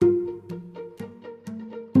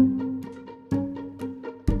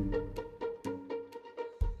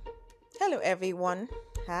everyone.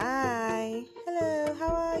 Hi. Hello, how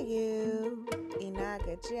are you? Ina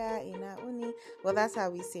gajia, ina uni. Well, that's how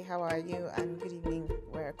we say how are you and good evening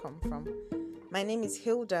where I come from. My name is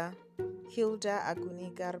Hilda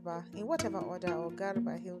Aguni Garba, in whatever order, or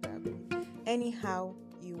Garba Hilda Aguni. Anyhow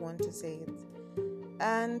you want to say it.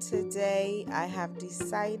 And today I have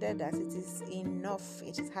decided that it is enough.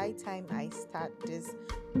 It is high time I start this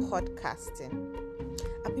podcasting.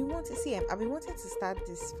 I've been wanting to start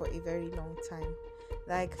this for a very long time.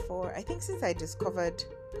 I think since I discovered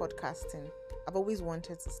podcasting, I've always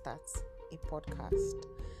wanted to start a podcast.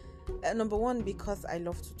 Number one, because I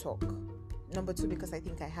love to talk. Number two, because I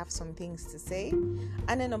think I have some things to say.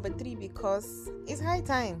 And then number three, because it's high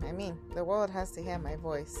time. I mean, the world has to hear my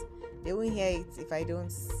voice. They won't hear it if I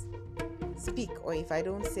don't speak, or if I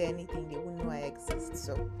don't say anything, they won't know I exist.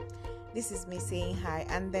 So this is me saying hi.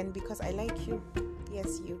 And then because I like you,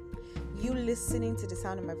 yes, you listening to the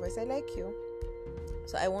sound of my voice, I like you.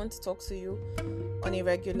 So I want to talk to you on a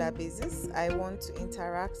regular basis. I want to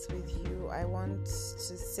interact with you. I want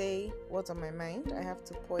to say what's on my mind. I have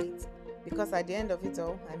to point, because at the end of it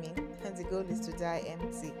all, the goal is to die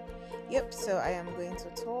empty. Yep, so I am going to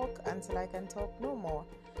talk until I can talk no more.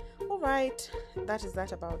 All right, that is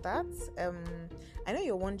that about that. I know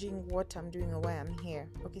you're wondering what I'm doing or why I'm here.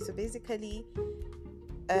 Okay, so basically,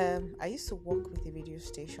 I used to work with a radio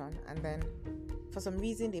station, and then for some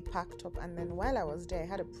reason they packed up, and then while I was there, I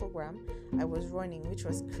had a program I was running, which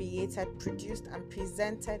was created, produced, and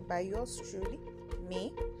presented by yours truly,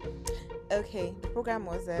 me. Okay, the program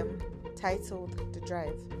was titled The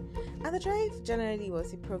Drive. And The Drive generally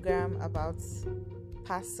was a program about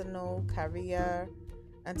personal, career,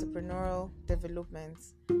 entrepreneurial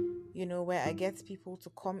development, where I get people to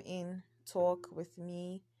come in, talk with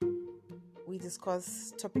me. We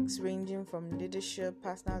discuss topics ranging from leadership,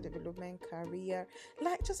 personal development, career,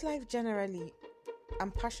 just life generally.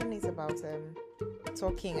 I'm passionate about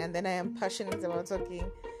talking, and then I am passionate about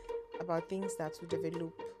talking about things that will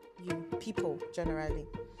develop you, people generally.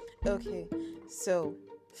 Okay, so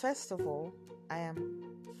first of all, I am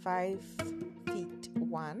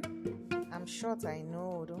 5'1". I'm short, I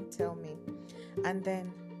know, don't tell me. And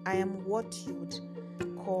then I am what you would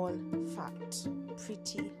call fat,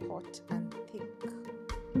 pretty, hot, and thick.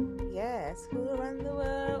 Yes, who run the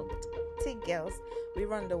world? Thick girls, we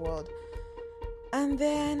run the world. And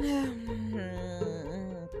then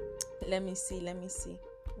let me see.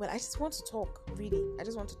 Well, I just want to talk, really. I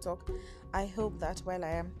just want to talk. I hope that while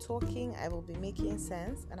I am talking, I will be making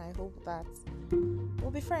sense, and I hope that we'll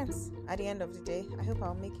be friends at the end of the day. I hope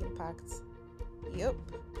I'll make impact. Yup.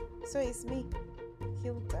 So it's me,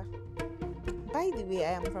 Hilda. By the way,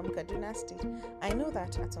 I am from Kaduna State. I know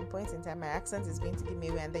that at some point in time my accent is going to give me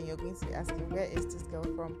away, and then you're going to be asking, where is this girl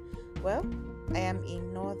from? Well, I am a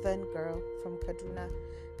northern girl from Kaduna,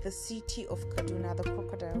 the city of Kaduna, the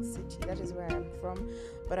crocodile city. That is where I am from.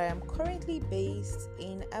 But I am currently based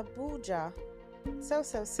in Abuja.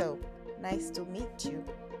 So, nice to meet you.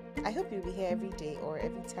 I hope you'll be here every day or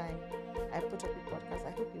every time I put up a podcast.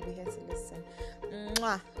 I hope you'll be here to listen.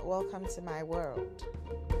 Mwah! Welcome to my world.